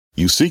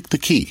You seek the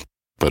key,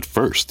 but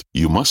first,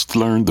 you must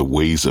learn the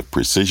ways of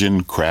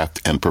precision, craft,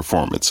 and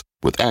performance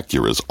with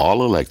Acura's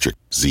all-electric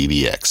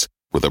ZDX.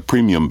 With a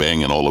premium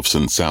Bang &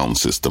 Olufsen sound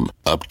system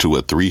up to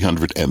a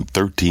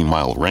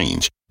 313-mile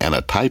range and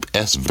a Type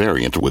S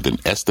variant with an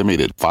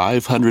estimated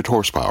 500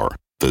 horsepower,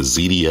 the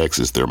ZDX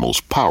is their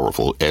most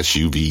powerful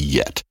SUV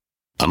yet.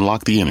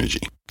 Unlock the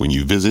energy when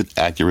you visit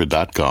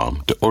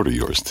Acura.com to order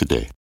yours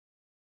today.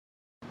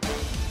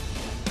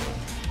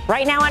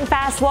 Right now on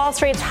Fast Wall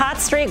Street's hot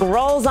streak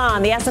rolls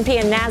on. The S&P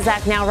and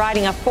NASDAQ now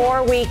riding a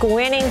 4-week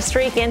winning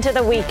streak into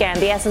the weekend.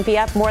 The S&P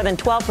up more than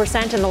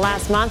 12% in the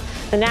last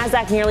month. The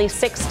NASDAQ nearly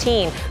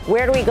 16%.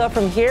 Where do we go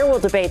from here? We'll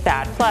debate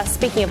that. Plus,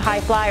 speaking of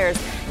high flyers,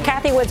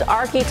 Cathie Wood's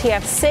ARK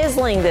ETF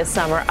sizzling this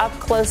summer, up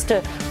close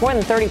to more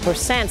than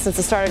 30% since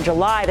the start of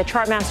July. The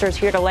Chartmaster is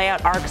here to lay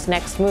out ARK's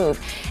next move.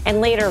 And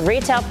later,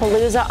 Retail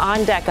Palooza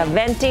on deck, a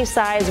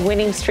venti-size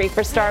winning streak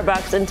for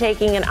Starbucks and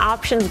taking an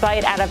options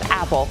bite out of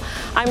Apple.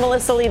 I'm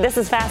Melissa Lee. This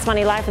is Fast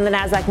Money live from the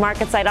NASDAQ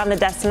market site. On the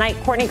desk tonight,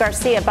 Courtney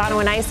Garcia, Bono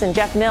and Ison,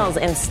 Jeff Mills,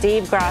 and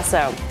Steve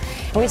Grasso.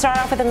 And we start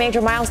off with a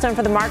major milestone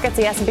for the markets.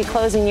 The S&P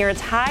closing near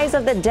its highs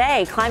of the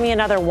day, climbing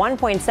another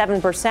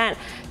 1.7%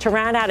 to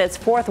round out its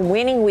fourth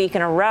winning week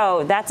in a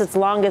row. That's its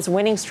longest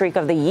winning streak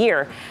of the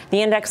year.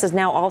 The index has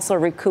now also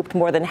recouped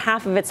more than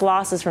half of its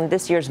losses from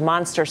this year's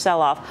monster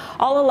sell-off.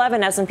 All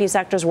 11 S&P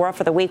sectors were up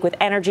for the week, with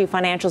energy,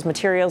 financials,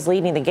 materials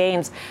leading the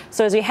gains.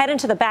 So as we head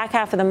into the back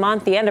half of the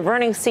month, the end of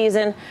earnings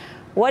season,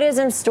 what is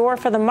in store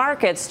for the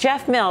markets?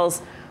 Jeff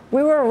Mills,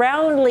 we were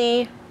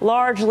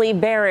largely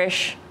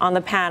bearish on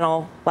the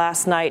panel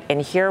last night, and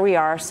here we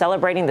are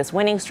celebrating this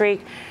winning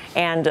streak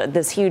and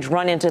this huge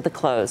run into the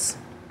close.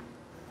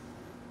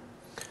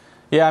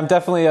 Yeah, I'm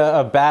definitely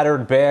a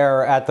battered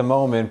bear at the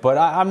moment, but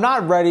I'm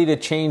not ready to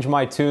change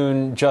my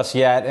tune just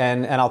yet,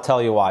 and I'll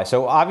tell you why.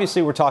 So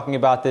obviously we're talking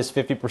about this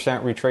 50%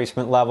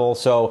 retracement level.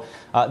 So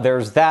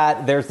there's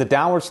that. There's the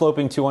downward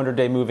sloping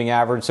 200-day moving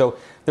average. So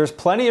there's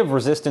plenty of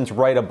resistance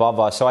right above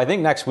us. So I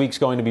think next week's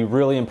going to be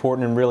really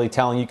important and really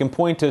telling. You can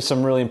point to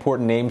some really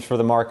important names for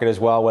the market as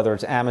well, whether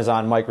it's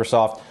Amazon,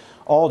 Microsoft,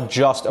 all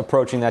just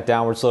approaching that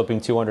downward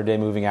sloping 200-day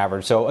moving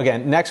average. So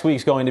again, next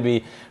week's going to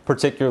be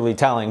particularly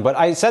telling. But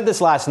I said this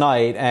last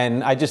night,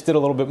 and I just did a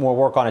little bit more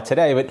work on it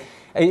today, but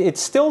it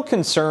still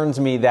concerns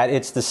me that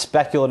it's the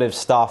speculative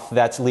stuff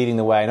that's leading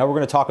the way. I know we're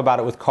going to talk about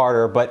it with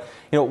Carter, but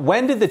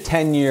when did the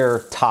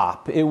 10-year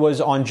top? It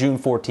was on June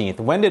 14th.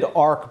 When did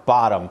ARK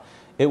bottom?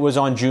 It was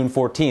on June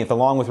 14th,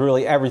 along with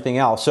really everything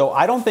else. So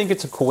I don't think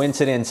it's a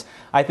coincidence.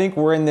 I think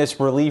we're in this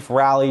relief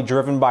rally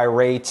driven by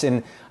rates.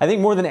 And I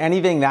think more than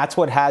anything, that's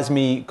what has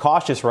me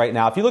cautious right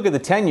now. If you look at the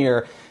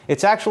 10-year,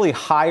 it's actually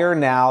higher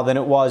now than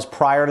it was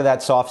prior to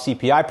that soft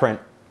CPI print.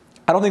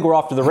 I don't think we're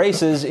off to the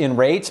races in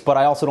rates, but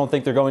I also don't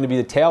think they're going to be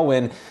the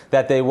tailwind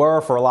that they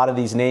were for a lot of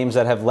these names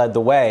that have led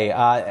the way.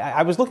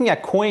 I was looking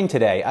at Coin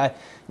today.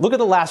 Look at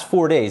the last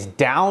 4 days,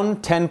 down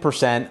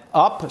 10%,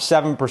 up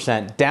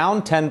 7%,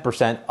 down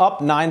 10%, up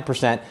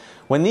 9%.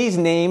 When these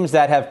names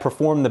that have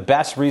performed the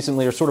best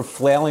recently are sort of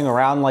flailing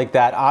around like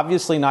that,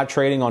 obviously not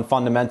trading on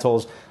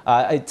fundamentals,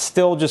 it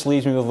still just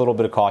leaves me with a little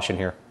bit of caution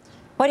here.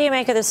 What do you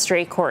make of this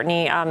streak,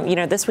 Courtney?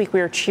 This week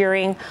we were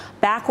cheering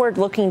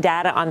backward-looking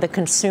data on the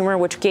consumer,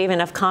 which gave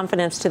enough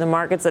confidence to the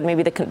markets that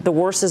maybe the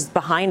worst is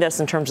behind us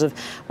in terms of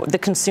the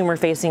consumer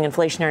facing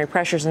inflationary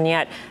pressures. And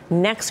yet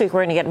next week we're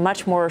going to get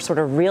much more sort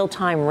of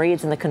real-time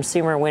reads in the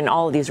consumer when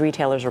all of these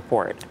retailers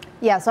report.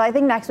 Yeah, so I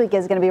think next week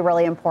is going to be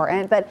really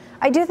important. But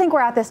I do think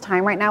we're at this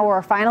time right now where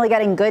we're finally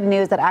getting good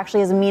news that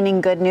actually is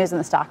meaning good news in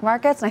the stock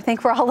markets. And I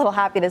think we're all a little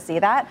happy to see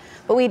that.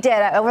 But we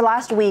did. Over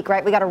last week,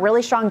 right, we got a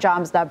really strong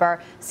jobs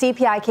number.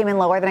 CPI came in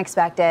lower than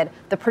expected.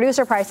 The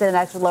producer price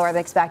index was lower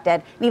than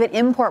expected. And even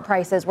import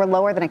prices were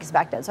lower than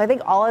expected. So I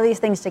think all of these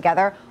things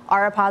together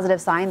are a positive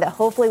sign that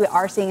hopefully we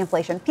are seeing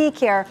inflation peak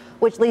here,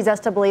 which leads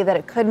us to believe that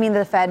it could mean that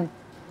the Fed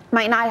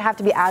might not have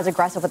to be as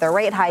aggressive with their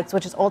rate hikes,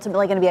 which is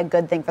ultimately going to be a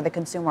good thing for the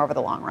consumer over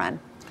the long run.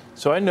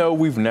 So I know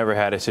we've never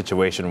had a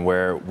situation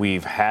where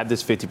we've had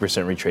this 50%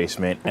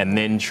 retracement and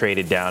then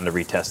traded down to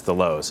retest the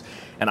lows.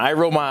 And I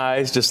roll my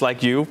eyes just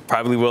like you,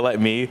 probably will at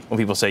me, when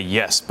people say,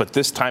 yes, but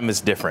this time is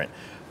different.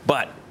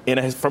 But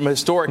from a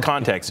historic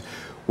context,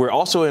 we're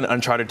also in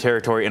uncharted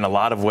territory in a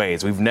lot of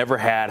ways. We've never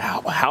had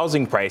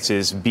housing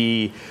prices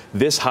be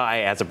this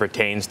high as it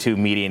pertains to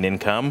median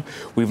income.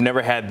 We've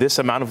never had this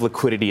amount of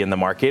liquidity in the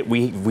market.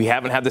 We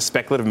haven't had the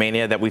speculative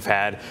mania that we've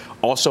had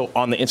also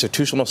on the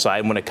institutional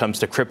side when it comes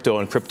to crypto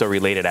and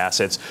crypto-related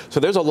assets. So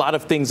there's a lot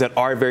of things that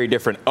are very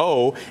different.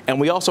 And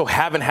we also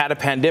haven't had a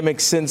pandemic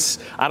since,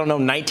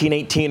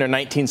 1918 or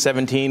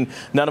 1917.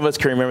 None of us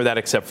can remember that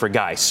except for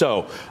Guy.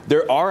 So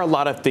there are a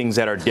lot of things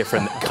that are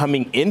different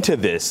coming into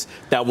this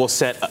that will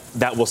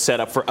set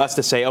up for us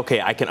to say,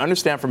 okay, I can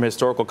understand from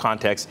historical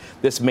context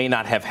this may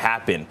not have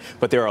happened,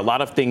 but there are a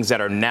lot of things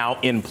that are now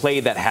in play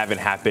that haven't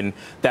happened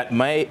that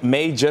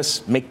may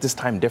just make this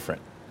time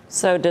different.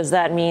 So does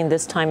that mean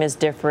this time is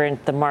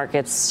different, the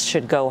markets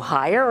should go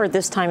higher, or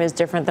this time is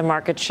different, the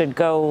markets should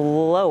go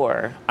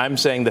lower? I'm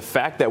saying the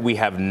fact that we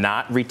have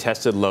not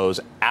retested lows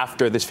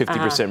after this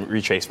 50%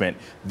 retracement,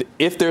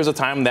 if there's a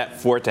time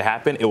that for it to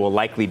happen, it will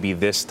likely be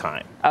this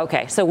time.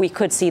 Okay, so we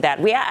could see that.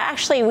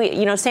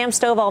 Sam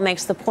Stovall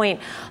makes the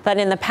point that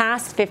in the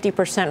past 50%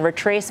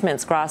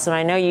 retracements, Gross, and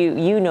I know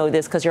you know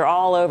this because you're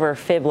all over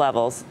fib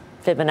levels,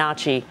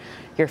 Fibonacci,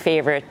 your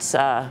favorite,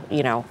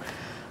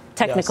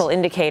 technical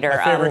indicator.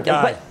 My favorite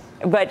guy.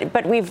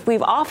 But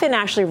we've often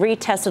actually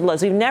retested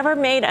lows. We've never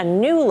made a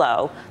new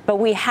low, but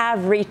we have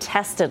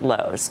retested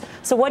lows.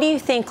 So what do you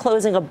think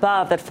closing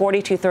above that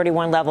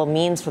 42.31 level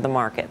means for the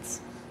markets?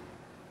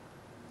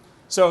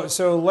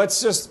 So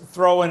let's just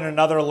throw in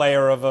another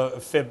layer of a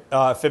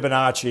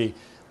Fibonacci.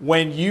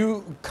 When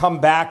you come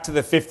back to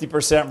the 50%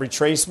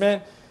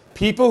 retracement,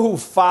 people who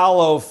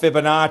follow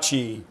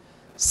Fibonacci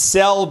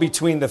sell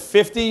between the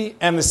 50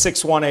 and the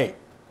 618.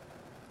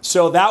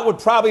 So that would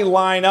probably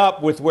line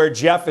up with where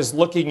Jeff is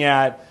looking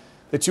at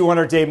the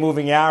 200-day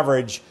moving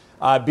average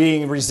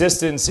being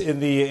resistance in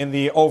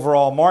the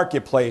overall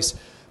marketplace.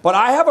 But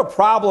I have a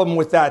problem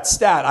with that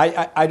stat.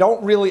 I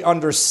don't really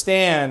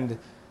understand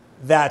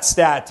that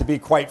stat, to be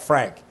quite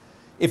frank.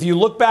 If you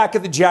look back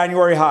at the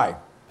January high,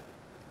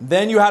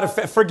 then you had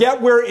to forget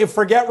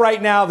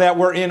right now that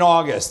we're in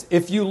August.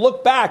 If you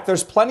look back,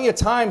 there's plenty of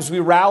times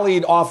we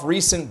rallied off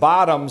recent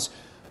bottoms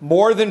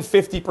more than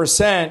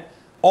 50%.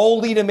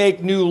 Only to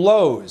make new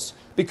lows,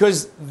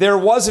 because there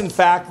was, in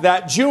fact,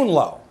 that June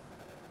low.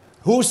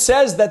 Who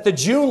says that the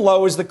June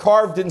low is the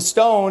carved in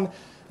stone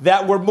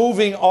that we're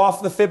moving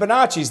off the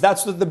Fibonacci's?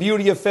 That's the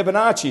beauty of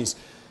Fibonacci's.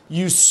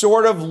 You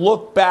sort of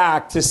look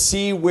back to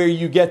see where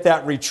you get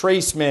that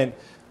retracement.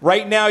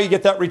 Right now, you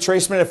get that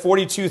retracement at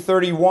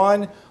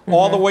 42.31,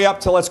 all the way up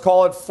to, let's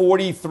call it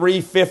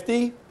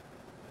 43.50.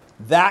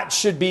 That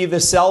should be the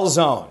sell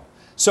zone.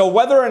 So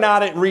whether or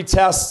not it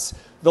retests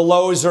the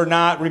lows or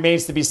not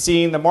remains to be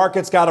seen. The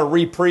market's got a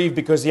reprieve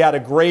because you had a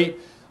great,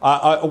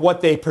 what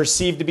they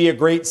perceive to be a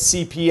great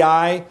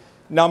CPI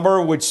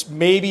number, which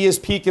maybe is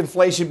peak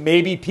inflation,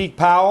 maybe peak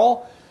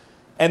Powell.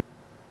 And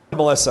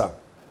Melissa,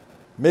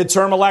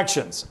 midterm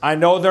elections. I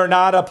know they're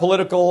not a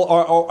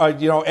political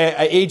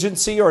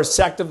agency or a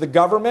sect of the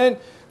government.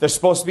 They're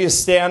supposed to be a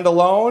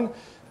standalone,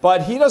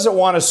 but he doesn't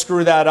want to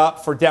screw that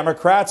up for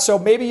Democrats. So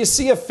maybe you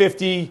see a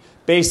 50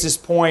 basis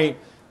point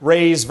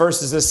raise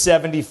versus a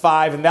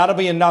 75, and that'll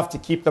be enough to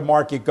keep the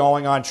market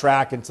going on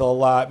track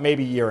until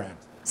maybe year end.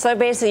 So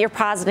basically, you're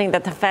positing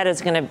that the Fed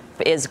is going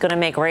to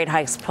make rate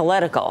hikes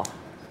political.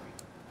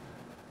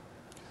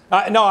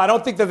 No, I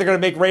don't think that they're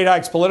going to make rate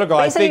hikes political.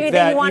 I think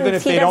that even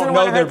if they don't know, he doesn't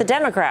want to hurt the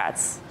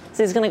Democrats,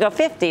 so he's going to go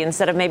 50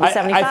 instead of maybe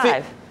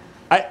 75.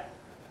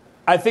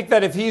 I think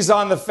that if he's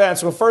on the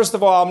fence, well, first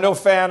of all, I'm no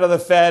fan of the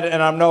Fed,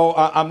 and I'm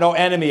no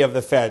enemy of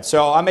the Fed,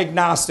 so I'm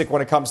agnostic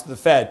when it comes to the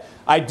Fed.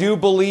 I do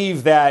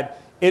believe that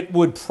it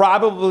would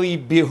probably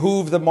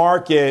behoove the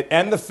market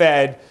and the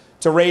Fed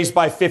to raise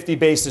by 50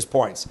 basis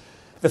points.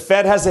 The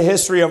Fed has a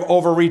history of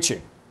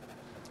overreaching.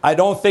 I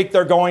don't think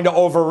they're going to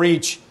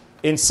overreach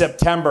in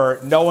September,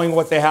 knowing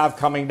what they have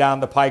coming down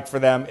the pike for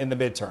them in the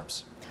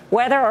midterms.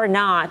 Whether or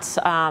not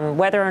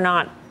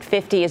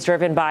 50 is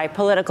driven by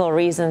political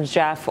reasons,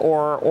 Jeff,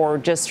 or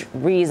just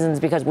reasons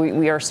because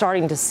we are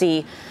starting to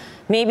see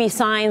maybe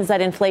signs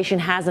that inflation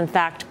has in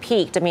fact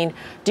peaked. I mean,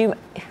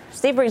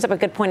 Steve brings up a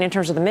good point in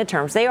terms of the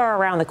midterms. They are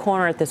around the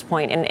corner at this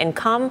point, and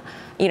come,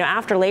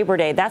 after Labor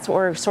Day, that's what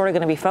we're sort of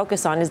going to be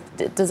focused on.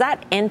 Does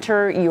that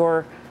enter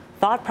your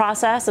thought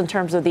process in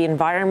terms of the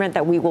environment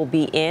that we will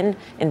be in,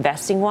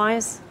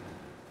 investing-wise?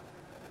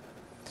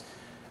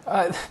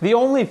 The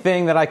only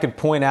thing that I could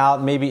point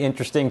out, maybe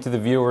interesting to the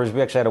viewers,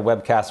 we actually had a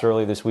webcast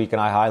earlier this week, and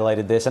I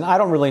highlighted this, and I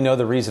don't really know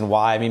the reason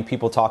why. I mean,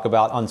 people talk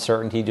about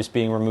uncertainty just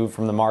being removed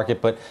from the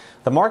market, but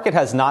the market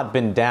has not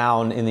been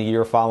down in the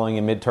year following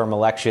a midterm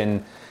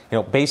election,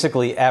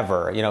 basically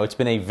ever. It's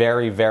been a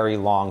very, very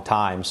long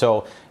time.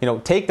 So,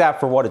 take that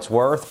for what it's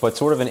worth, but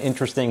sort of an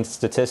interesting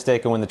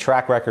statistic. And when the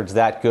track record's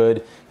that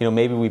good,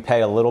 maybe we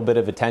pay a little bit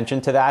of attention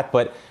to that.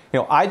 But,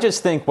 I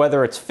just think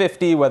whether it's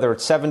 50, whether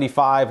it's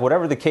 75,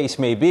 whatever the case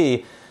may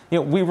be,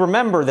 we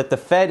remember that the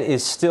Fed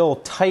is still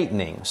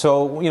tightening.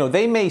 So,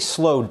 they may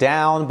slow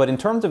down, but in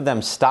terms of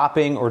them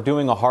stopping or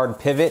doing a hard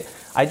pivot,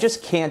 I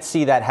just can't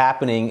see that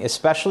happening,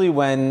 especially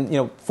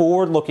when,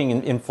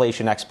 forward-looking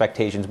inflation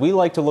expectations. We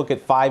like to look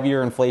at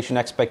 5-year inflation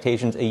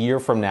expectations a year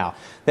from now.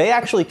 They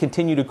actually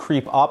continue to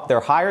creep up. They're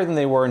higher than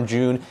they were in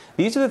June.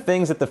 These are the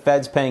things that the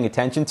Fed's paying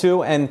attention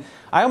to. And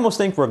I almost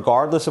think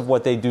regardless of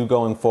what they do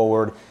going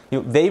forward,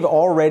 they've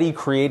already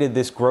created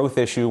this growth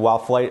issue while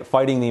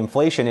fighting the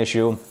inflation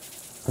issue.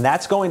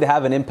 That's going to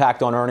have an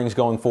impact on earnings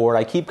going forward.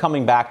 I keep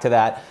coming back to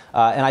that,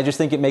 and I just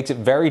think it makes it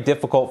very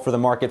difficult for the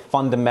market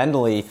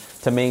fundamentally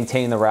to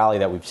maintain the rally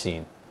that we've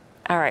seen.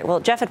 All right. Well,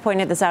 Jeff had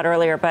pointed this out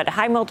earlier, but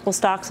high multiple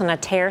stocks on a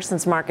tear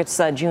since markets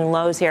June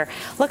lows here.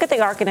 Look at the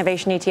ARK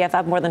Innovation ETF,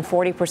 up more than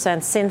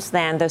 40% since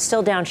then, though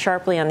still down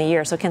sharply on the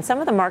year. So can some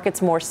of the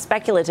market's more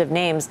speculative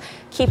names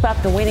keep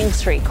up the winning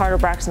streak? Carter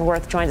Braxton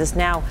Worth joins us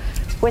now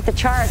with the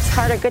charts.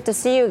 Carter, good to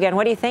see you again.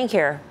 What do you think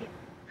here?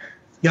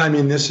 Yeah, I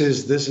mean, this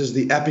is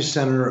the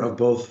epicenter of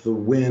both the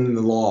win and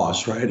the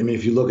loss, right? I mean,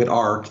 if you look at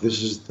ARK,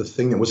 this is the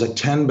thing that was a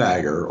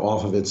 10-bagger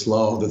off of its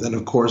low that then,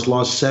 of course,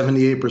 lost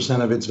 78%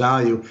 of its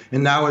value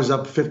and now is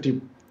up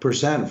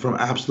 50% from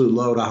absolute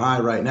low to high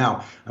right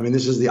now. I mean,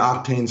 this is the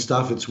octane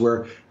stuff. It's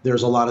where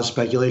there's a lot of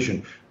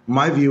speculation.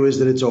 My view is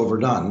that it's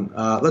overdone.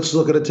 Let's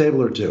look at a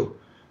table or two.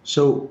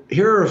 So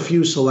here are a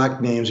few select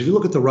names. If you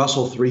look at the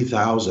Russell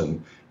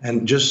 3000,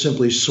 and just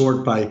simply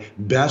sort by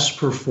best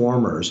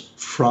performers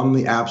from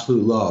the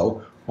absolute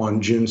low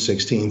on June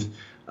 16th,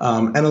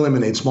 and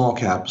eliminate small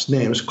caps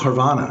names.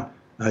 Carvana,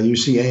 you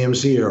see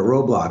AMC or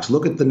Roblox.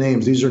 Look at the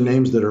names. These are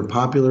names that are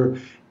popular,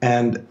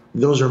 and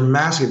those are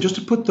massive. Just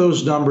to put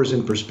those numbers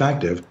in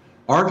perspective,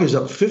 ARK is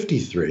up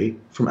 53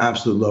 from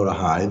absolute low to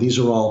high. These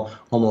are all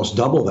almost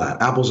double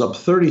that. Apple's up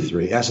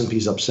 33,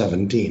 S&P's up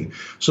 17.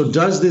 So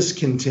does this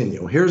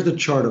continue? Here's the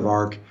chart of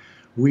ARK.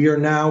 We are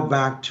now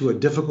back to a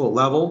difficult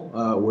level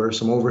where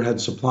some overhead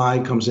supply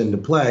comes into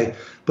play.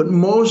 But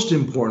most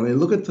importantly,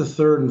 look at the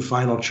third and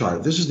final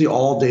chart. This is the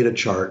all data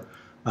chart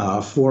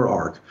for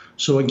ARK.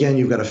 So again,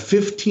 you've got a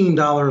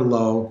 $15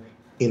 low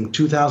in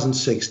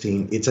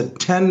 2016. It's a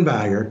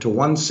 10-bagger to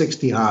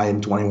 160 high in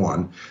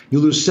 21. You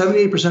lose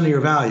 78% of your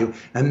value,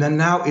 and then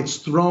now it's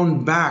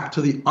thrown back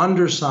to the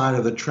underside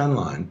of the trend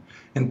line.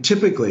 And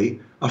typically,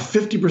 a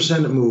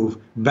 50% move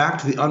back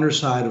to the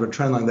underside of a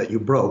trend line that you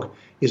broke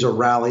is a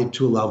rally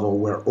to a level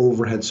where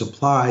overhead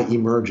supply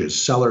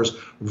emerges. Sellers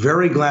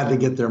very glad to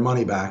get their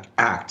money back,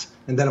 act.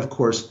 And then, of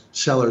course,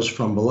 sellers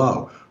from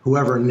below.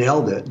 Whoever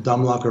nailed it,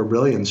 dumb luck or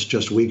brilliance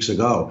just weeks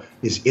ago,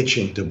 is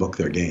itching to book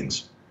their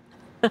gains.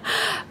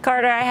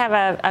 Carter, I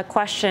have a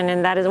question,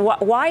 and that is,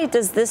 why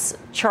does this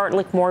chart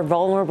look more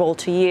vulnerable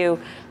to you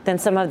than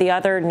some of the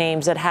other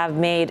names that have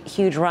made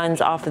huge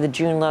runs off of the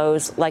June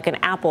lows, like an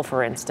Apple,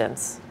 for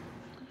instance?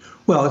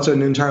 Well, it's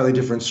an entirely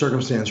different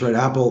circumstance, right?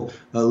 Apple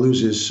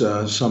loses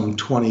some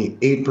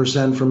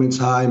 28% from its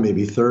high,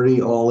 maybe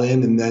 30 all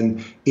in, and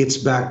then it's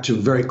back to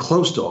very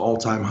close to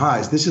all-time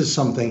highs. This is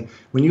something,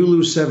 when you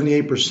lose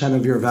 78%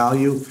 of your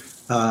value,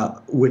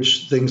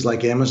 which things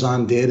like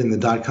Amazon did in the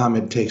dot-com,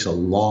 it takes a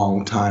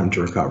long time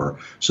to recover.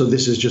 So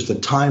this is just a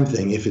time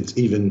thing if it's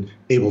even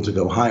able to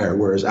go higher,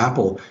 whereas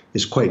Apple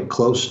is quite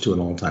close to an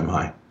all-time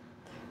high.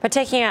 But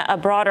taking a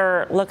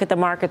broader look at the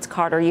markets,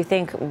 Carter, you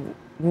think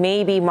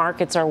maybe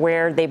markets are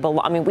where they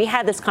belong? I mean, we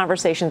had this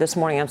conversation this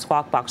morning on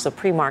Squawk Box, so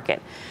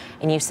pre-market,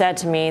 and you said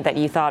to me that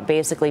you thought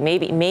basically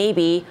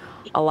maybe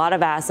a lot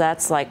of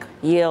assets like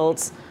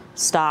yields,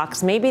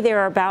 stocks, maybe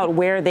they're about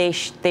where they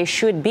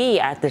should be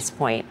at this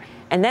point.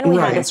 And then we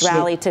had this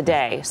rally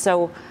today.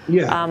 So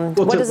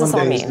what does this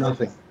all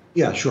mean?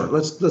 Yeah, sure.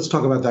 Let's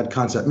talk about that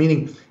concept.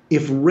 Meaning,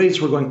 if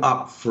rates were going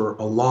up for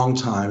a long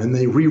time and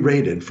they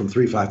re-rated from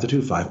 3.5 to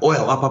 2.5,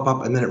 oil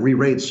up, and then it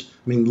re-rates,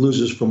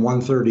 loses from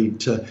 130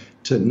 to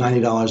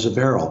 $90 a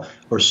barrel,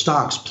 or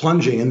stocks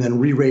plunging and then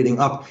re-rating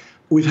up.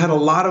 We've had a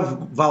lot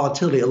of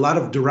volatility, a lot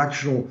of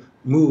directional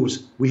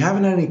moves. We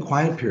haven't had any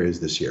quiet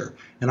periods this year.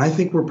 And I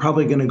think we're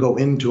probably going to go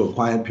into a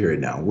quiet period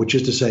now, which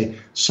is to say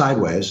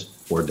sideways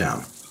or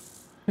down.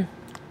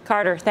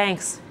 Carter,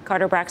 thanks.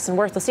 Carter Braxton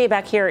Worth. We'll see you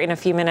back here in a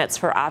few minutes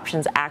for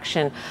options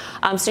action.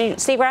 So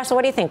Steve Grasso,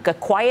 what do you think? A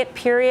quiet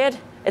period?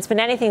 It's been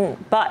anything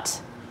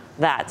but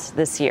that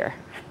this year.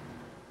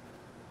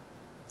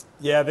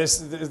 Yeah, this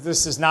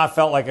has not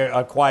felt like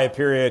a quiet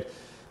period.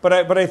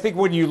 But I think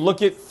when you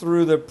look it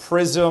through the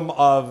prism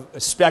of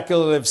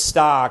speculative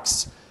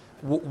stocks,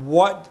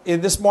 what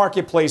in this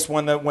marketplace,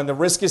 when the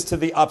risk is to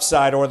the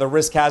upside, or the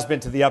risk has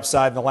been to the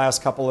upside in the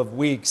last couple of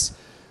weeks,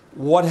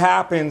 what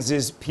happens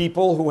is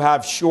people who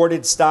have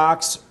shorted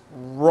stocks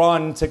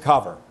run to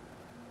cover.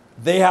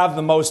 They have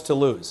the most to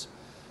lose.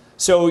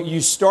 So you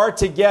start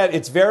to get,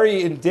 it's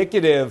very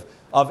indicative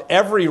of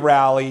every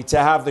rally to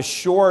have the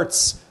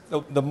shorts,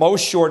 the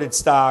most shorted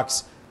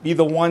stocks, be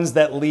the ones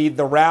that lead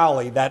the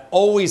rally. That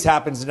always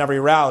happens in every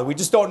rally. We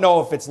just don't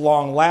know if it's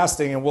long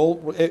lasting,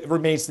 and it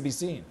remains to be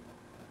seen.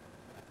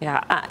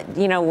 Yeah,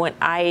 when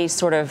I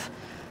sort of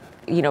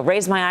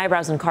raised my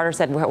eyebrows when Carter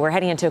said we're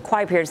heading into a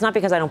quiet period, it's not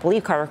because I don't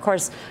believe Carter. Of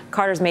course,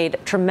 Carter's made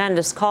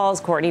tremendous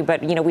calls, Courtney,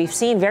 but, we've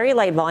seen very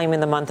light volume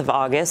in the month of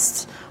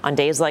August on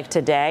days like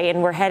today,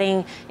 and we're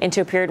heading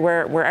into a period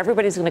where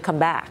everybody's going to come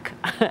back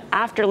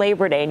after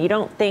Labor Day, and you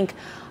don't think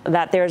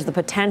that there's the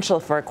potential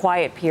for a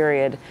quiet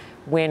period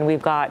when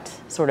we've got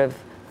sort of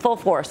full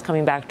force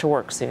coming back to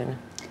work soon.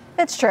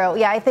 It's true.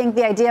 Yeah, I think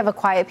the idea of a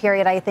quiet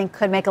period,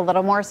 could make a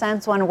little more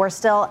sense when we're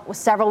still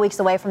several weeks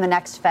away from the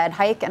next Fed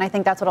hike. And I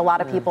think that's what a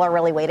lot of people are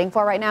really waiting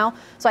for right now.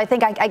 So I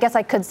think I guess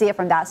I could see it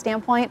from that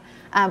standpoint.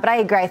 But I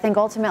agree. I think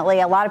ultimately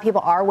a lot of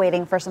people are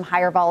waiting for some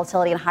higher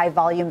volatility and high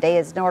volume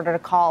days in order to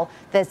call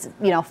this,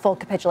 full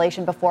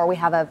capitulation before we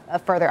have a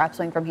further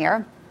upswing from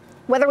here.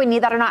 Whether we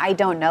need that or not, I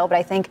don't know. But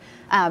I think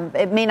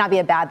it may not be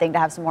a bad thing to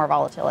have some more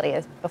volatility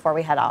before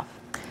we head off.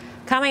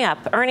 Coming up,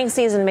 earnings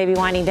season may be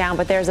winding down,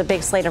 but there's a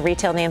big slate of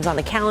retail names on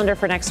the calendar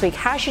for next week.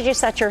 How should you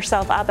set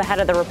yourself up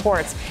ahead of the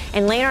reports?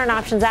 And later in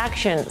options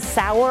action,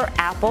 sour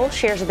apple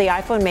shares of the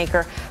iPhone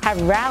maker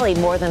have rallied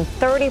more than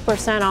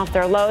 30% off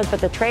their lows,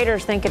 but the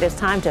traders think it is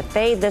time to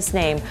fade this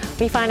name.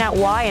 We find out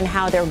why and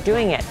how they're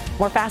doing it.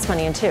 More Fast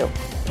Money in 2.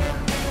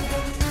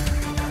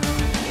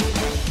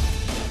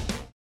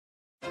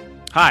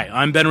 Hi,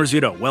 I'm Ben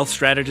Rizzuto, wealth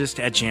strategist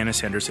at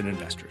Janus Henderson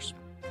Investors.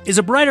 Is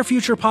a brighter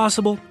future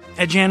possible?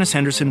 At Janus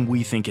Henderson,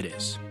 we think it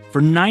is. For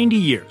 90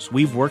 years,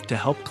 we've worked to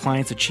help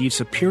clients achieve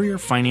superior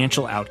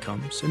financial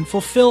outcomes and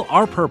fulfill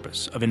our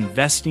purpose of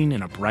investing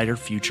in a brighter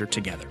future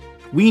together.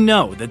 We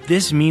know that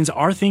this means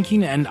our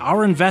thinking and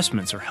our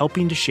investments are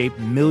helping to shape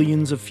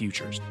millions of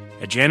futures.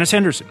 At Janus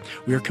Henderson,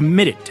 we are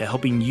committed to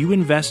helping you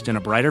invest in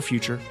a brighter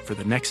future for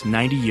the next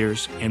 90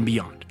 years and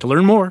beyond. To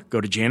learn more, go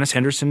to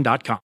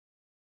janushenderson.com.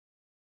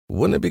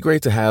 Wouldn't it be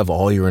great to have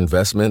all your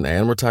investment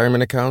and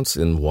retirement accounts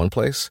in one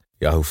place?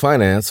 Yahoo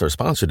Finance, our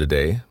sponsor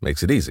today,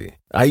 makes it easy.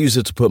 I use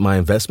it to put my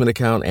investment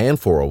account and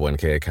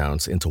 401k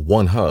accounts into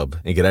one hub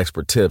and get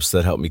expert tips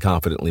that help me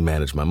confidently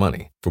manage my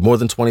money. For more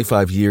than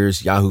 25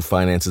 years, Yahoo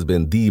Finance has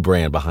been the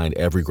brand behind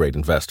every great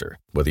investor.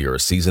 Whether you're a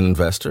seasoned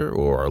investor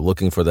or are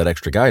looking for that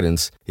extra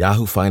guidance,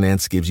 Yahoo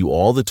Finance gives you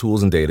all the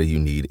tools and data you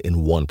need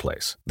in one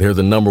place. They're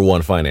the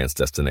 #1 finance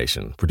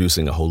destination,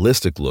 producing a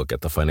holistic look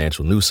at the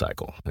financial news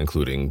cycle,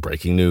 including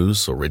breaking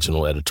news,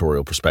 original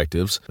editorial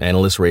perspectives,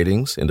 analyst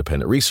ratings,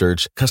 independent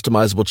research,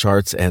 customizable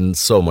charts, and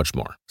so much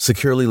more.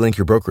 Securely link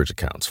your brokerage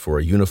accounts for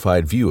a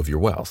unified view of your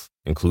wealth,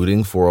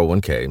 including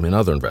 401k and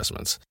other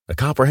investments. A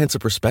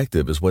comprehensive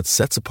perspective is what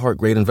sets apart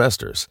great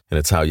investors, and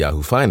it's how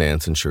Yahoo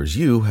Finance ensures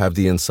you have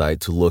the insight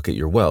to look at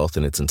your wealth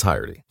in its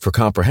entirety. For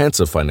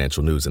comprehensive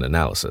financial news and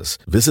analysis,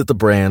 visit the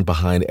brand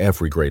behind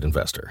every great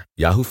investor,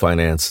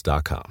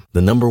 yahoofinance.com,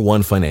 the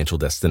 #1 financial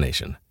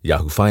destination,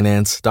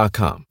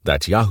 yahoofinance.com.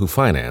 That's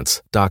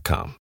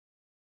yahoofinance.com.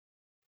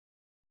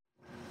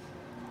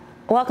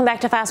 Welcome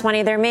back to Fast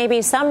Money. There may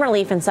be some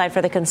relief in sight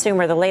for the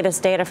consumer. The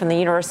latest data from the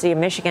University of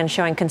Michigan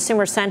showing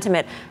consumer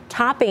sentiment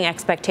topping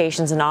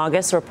expectations in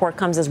August. The report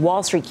comes as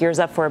Wall Street gears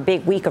up for a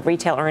big week of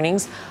retail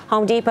earnings.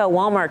 Home Depot,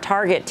 Walmart,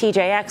 Target,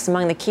 TJX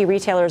among the key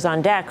retailers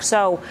on deck.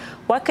 So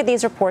what could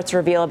these reports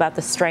reveal about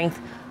the strength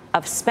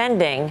of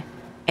spending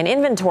and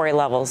inventory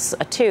levels,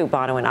 too,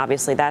 Bonawyn?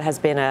 Obviously, that has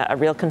been a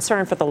real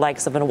concern for the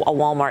likes of a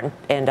Walmart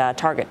and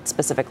Target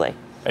specifically.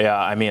 Yeah,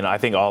 I mean, I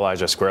think all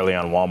eyes are squarely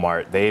on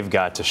Walmart. They've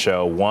got to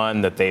show,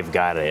 one, that they've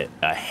got a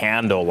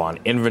handle on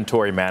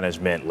inventory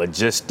management,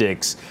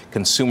 logistics,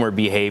 consumer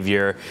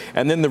behavior,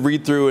 and then the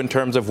read-through in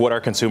terms of what are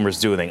consumers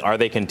doing. Are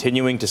they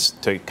continuing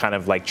to kind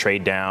of like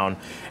trade down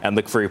and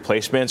look for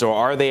replacements, or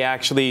are they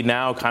actually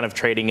now kind of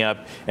trading up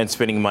and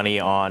spending money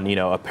on,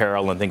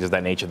 apparel and things of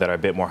that nature that are a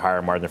bit more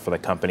higher margin for the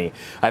company?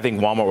 I think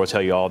Walmart will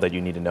tell you all that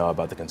you need to know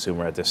about the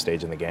consumer at this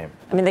stage in the game.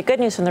 I mean, the good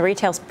news from the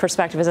retail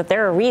perspective is that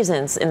there are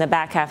reasons in the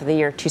back half of the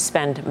year to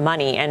spend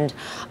money. And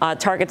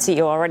Target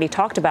CEO already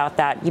talked about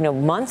that,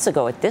 months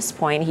ago at this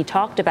point. He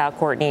talked about,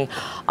 Courtney,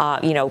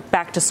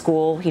 back to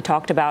school. He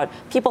talked about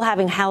people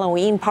having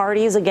Halloween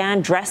parties again,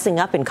 dressing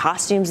up in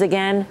costumes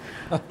again.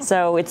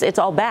 So it's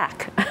all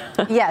back.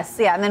 Yes.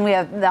 Yeah. And then we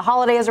have the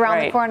holidays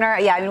around the corner.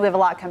 Yeah. I mean, we have a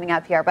lot coming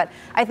up here. But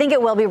I think it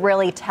will be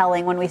really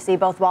telling when we see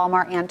both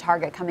Walmart and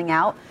Target coming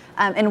out.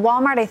 And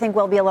Walmart, I think,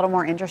 will be a little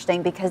more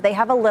interesting because they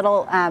have a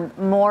little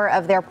more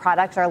of their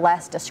products are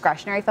less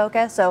discretionary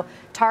focused. So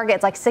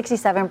Target's like 60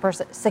 to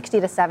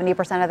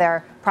 70% of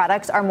their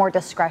products are more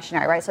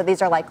discretionary, right? So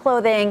these are like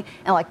clothing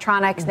and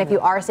electronics. And if you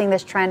are seeing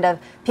this trend of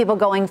people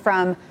going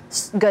from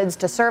goods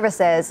to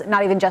services,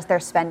 not even just their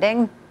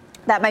spending,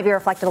 that might be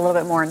reflected a little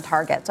bit more in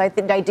Target. So I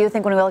do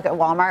think when we look at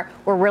Walmart,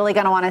 we're really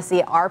going to want to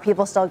see, are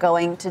people still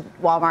going to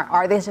Walmart?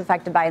 Are they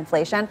affected by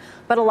inflation?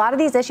 But a lot of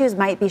these issues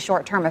might be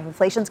short term. If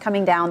inflation's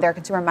coming down, their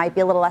consumer might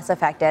be a little less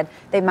affected.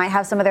 They might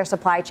have some of their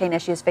supply chain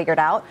issues figured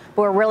out.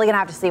 But we're really going to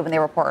have to see when they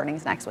report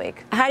earnings next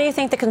week. How do you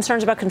think the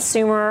concerns about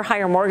consumer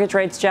higher mortgage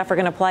rates, Jeff, are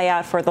going to play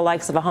out for the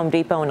likes of a Home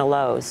Depot and a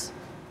Lowe's?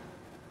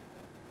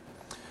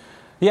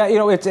 Yeah,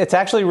 it's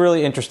actually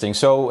really interesting.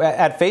 So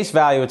at face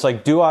value, it's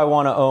like, do I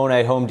want to own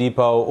a Home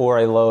Depot or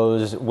a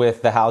Lowe's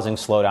with the housing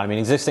slowdown? I mean,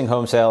 existing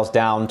home sales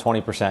down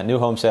 20%, new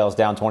home sales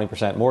down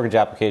 20%, mortgage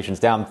applications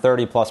down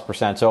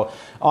 30+%. So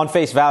on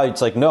face value,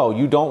 it's like, no,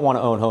 you don't want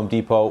to own Home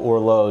Depot or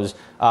Lowe's.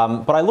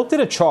 But I looked at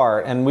a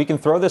chart, and we can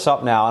throw this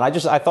up now,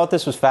 and I thought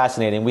this was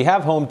fascinating. We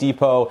have Home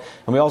Depot,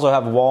 and we also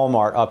have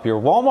Walmart up here.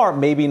 Walmart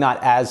maybe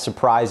not as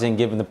surprising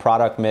given the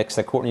product mix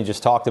that Courtney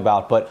just talked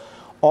about, but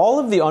all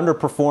of the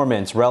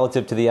underperformance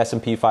relative to the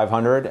S&P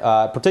 500,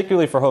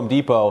 particularly for Home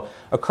Depot,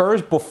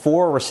 occurs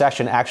before a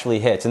recession actually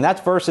hits. And that's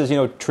versus,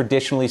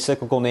 traditionally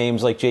cyclical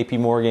names like JP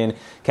Morgan,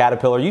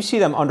 Caterpillar. You see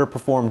them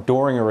underperform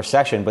during a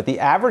recession, but the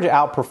average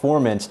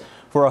outperformance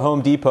for a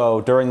Home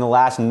Depot during the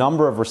last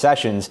number of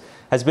recessions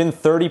has been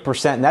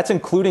 30%. And that's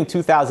including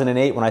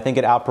 2008 when I think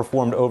it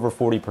outperformed over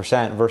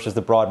 40% versus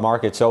the broad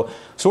market. So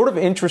sort of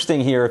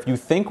interesting here. If you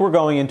think we're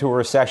going into a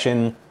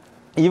recession,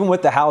 even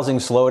with the housing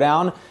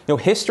slowdown,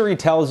 history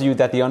tells you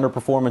that the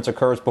underperformance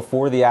occurs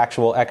before the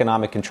actual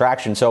economic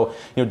contraction. So,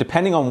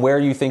 depending on where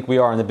you think we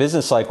are in the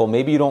business cycle,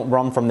 maybe you don't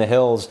run from the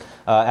hills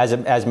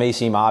as may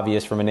seem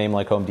obvious from a name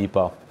like Home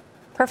Depot.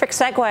 Perfect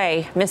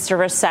segue, Mr.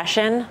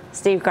 Recession.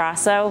 Steve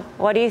Grasso,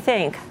 what do you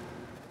think?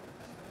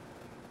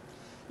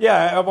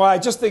 Yeah, well, I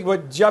just think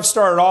what Jeff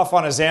started off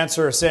on his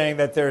answer saying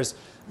that there's,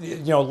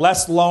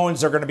 less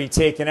loans are going to be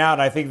taken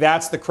out. I think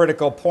that's the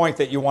critical point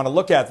that you want to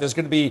look at. There's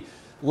going to be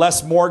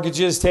less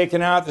mortgages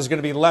taken out. There's going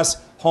to be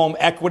less home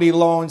equity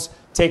loans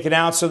taken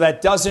out. So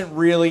that doesn't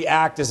really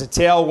act as a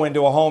tailwind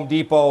to a Home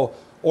Depot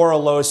or a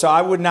Lowe's. So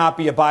I would not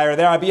be a buyer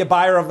there. I'd be a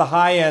buyer of the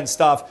high-end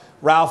stuff,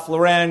 Ralph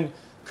Lauren,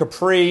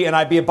 Capri, and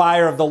I'd be a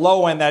buyer of the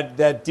low end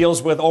that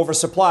deals with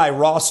oversupply,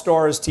 Ross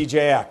Stores,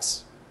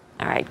 TJX.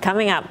 All right,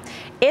 coming up,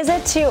 is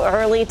it too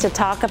early to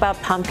talk about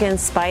pumpkin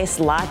spice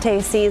latte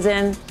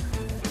season?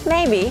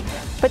 Maybe.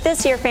 But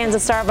this year, fans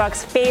of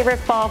Starbucks' favorite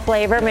fall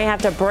flavor may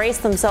have to brace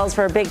themselves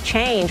for a big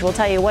change. We'll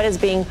tell you what is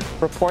being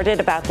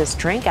reported about this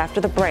drink after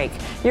the break.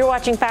 You're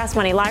watching Fast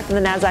Money live from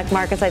the NASDAQ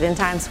market site in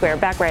Times Square.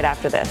 Back right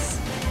after this.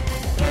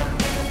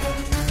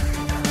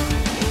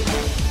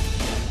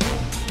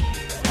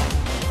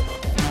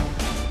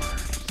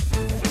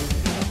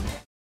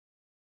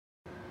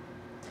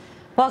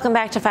 Welcome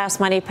back to Fast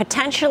Money.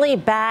 Potentially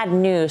bad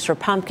news for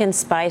pumpkin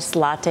spice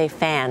latte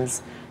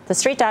fans.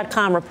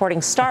 TheStreet.com reporting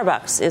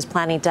Starbucks is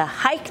planning to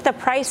hike the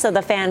price of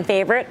the fan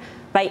favorite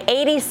by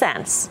 80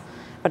 cents.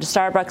 But a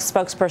Starbucks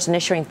spokesperson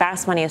issuing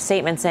Fast Money a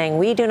statement saying,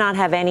 "We do not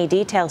have any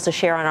details to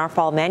share on our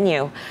fall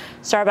menu."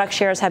 Starbucks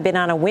shares have been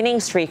on a winning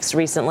streak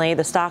recently.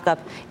 The stock up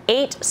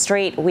 8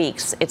 straight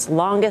weeks, its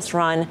longest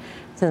run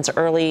since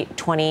early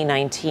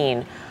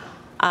 2019.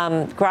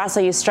 Grasso,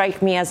 you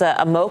strike me as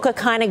a mocha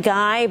kind of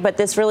guy, but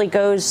this really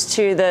goes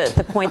to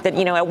the point that,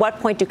 at what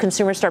point do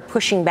consumers start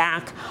pushing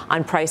back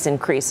on price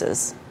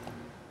increases?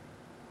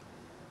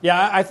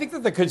 Yeah, I think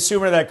that the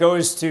consumer that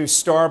goes to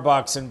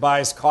Starbucks and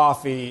buys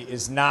coffee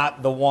is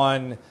not the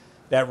one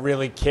that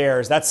really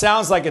cares. That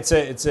sounds like it's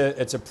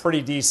a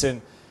pretty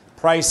decent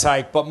price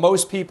hike, but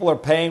most people are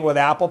paying with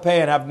Apple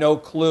Pay and have no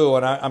clue,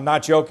 and I'm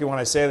not joking when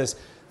I say this,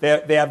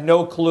 they have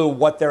no clue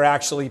what they're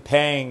actually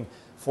paying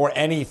for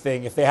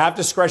anything. If they have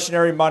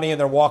discretionary money and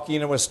they're walking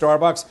into a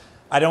Starbucks,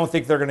 I don't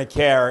think they're going to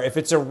care. If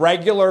it's a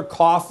regular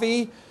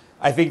coffee,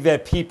 I think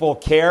that people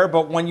care.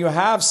 But when you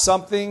have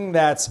something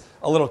that's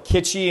a little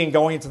kitschy and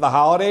going into the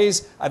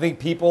holidays, I think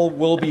people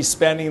will be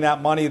spending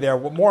that money there.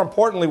 More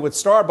importantly, with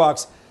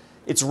Starbucks,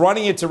 it's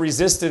running into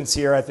resistance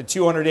here at the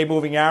 200-day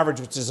moving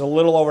average, which is a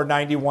little over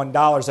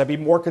 $91. I'd be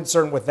more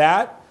concerned with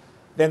that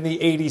than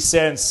the 80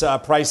 cents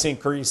price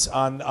increase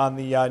on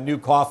the new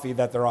coffee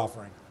that they're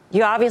offering.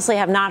 You obviously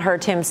have not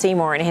heard Tim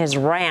Seymour in his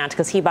rant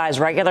because he buys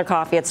regular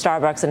coffee at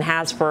Starbucks and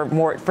has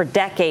for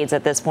decades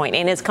at this point,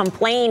 and is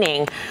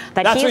complaining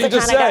that he's the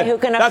kind of guy who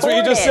can afford it. That's what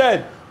you just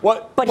said.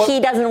 But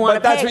he doesn't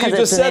want to pay it because it's an insult. That's what you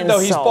just said, though.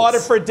 He's bought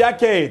it for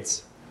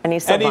decades. And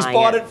he's still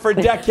bought it for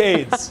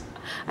decades.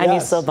 And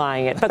he's still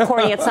buying it. But,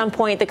 Courtney, at some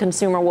point, the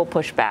consumer will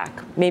push back.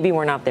 Maybe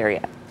we're not there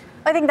yet.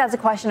 I think that's a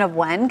question of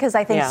when, because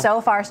I think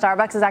so far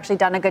Starbucks has actually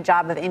done a good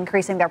job of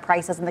increasing their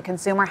prices, and the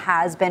consumer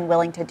has been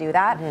willing to do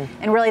that.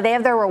 Mm-hmm. And really, they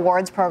have their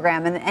rewards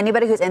program, and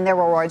anybody who's in their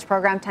rewards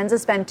program tends to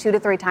spend 2 to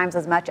 3 times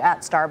as much at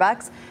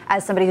Starbucks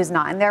as somebody who's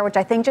not in there, which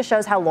I think just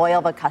shows how loyal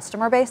of a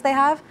customer base they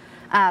have.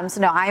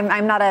 So no,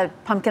 I'm not a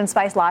pumpkin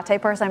spice latte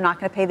person. I'm not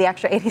going to pay the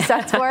extra 80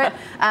 cents for it.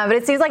 But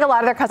it seems like a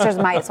lot of their customers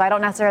might, so I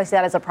don't necessarily see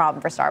that as a problem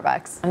for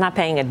Starbucks. I'm not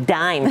paying a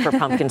dime for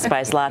pumpkin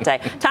spice latte.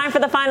 Time for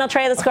the final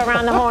trade. Let's go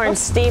around the horn.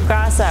 Steve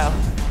Grasso.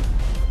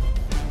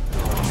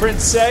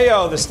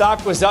 Trinseo, the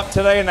stock was up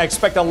today, and I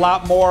expect a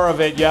lot more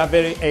of it. You have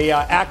a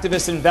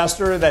activist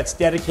investor that's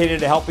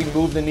dedicated to helping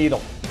move the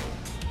needle.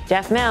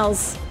 Jeff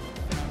Mills.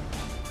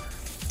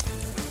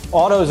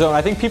 AutoZone,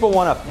 I think people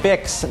want to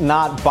fix,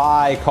 not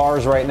buy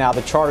cars right now.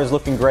 The chart is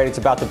looking great. It's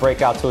about to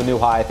break out to a new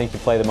high. I think you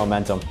play the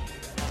momentum.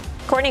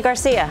 Courtney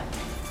Garcia.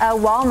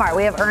 Walmart,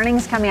 we have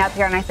earnings coming up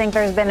here, and I think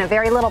there's been a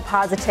very little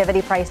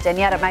positivity priced in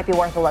yet. It might be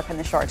worth a look in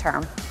the short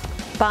term.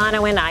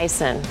 Bono and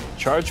Eisen.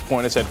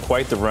 ChargePoint has had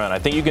quite the run. I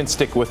think you can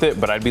stick with it,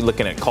 but I'd be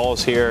looking at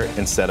calls here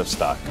instead of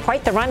stock.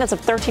 Quite the run. It's up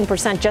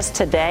 13% just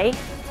today.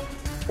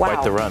 Wow.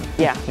 Quite the run.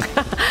 Yeah.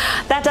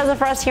 That does it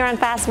for us here on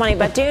Fast Money,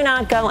 but do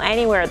not go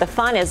anywhere. The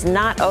fun is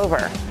not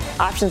over.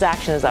 Options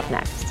Action is up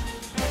next.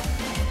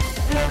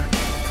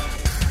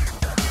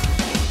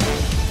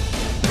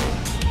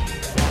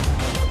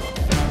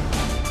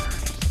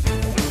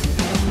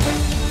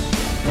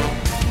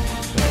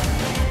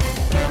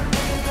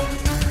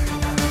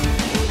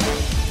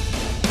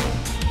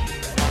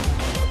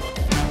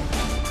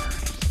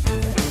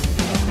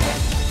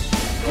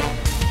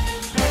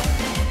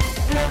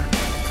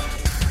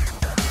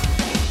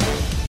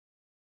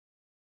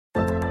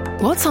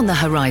 What's on the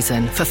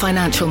horizon for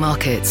financial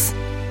markets?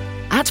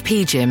 At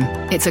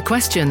PGIM, it's a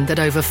question that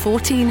over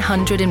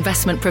 1,400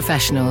 investment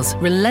professionals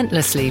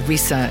relentlessly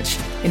research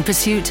in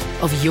pursuit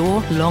of your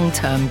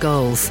long-term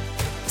goals.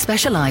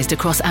 Specialized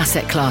across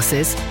asset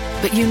classes,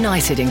 but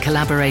united in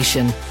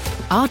collaboration,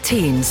 our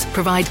teams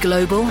provide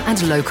global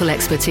and local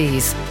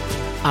expertise.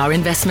 Our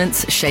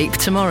investments shape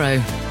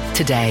tomorrow,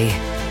 today.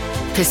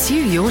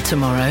 Pursue your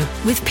tomorrow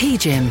with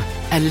PGIM,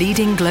 a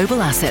leading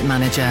global asset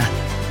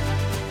manager.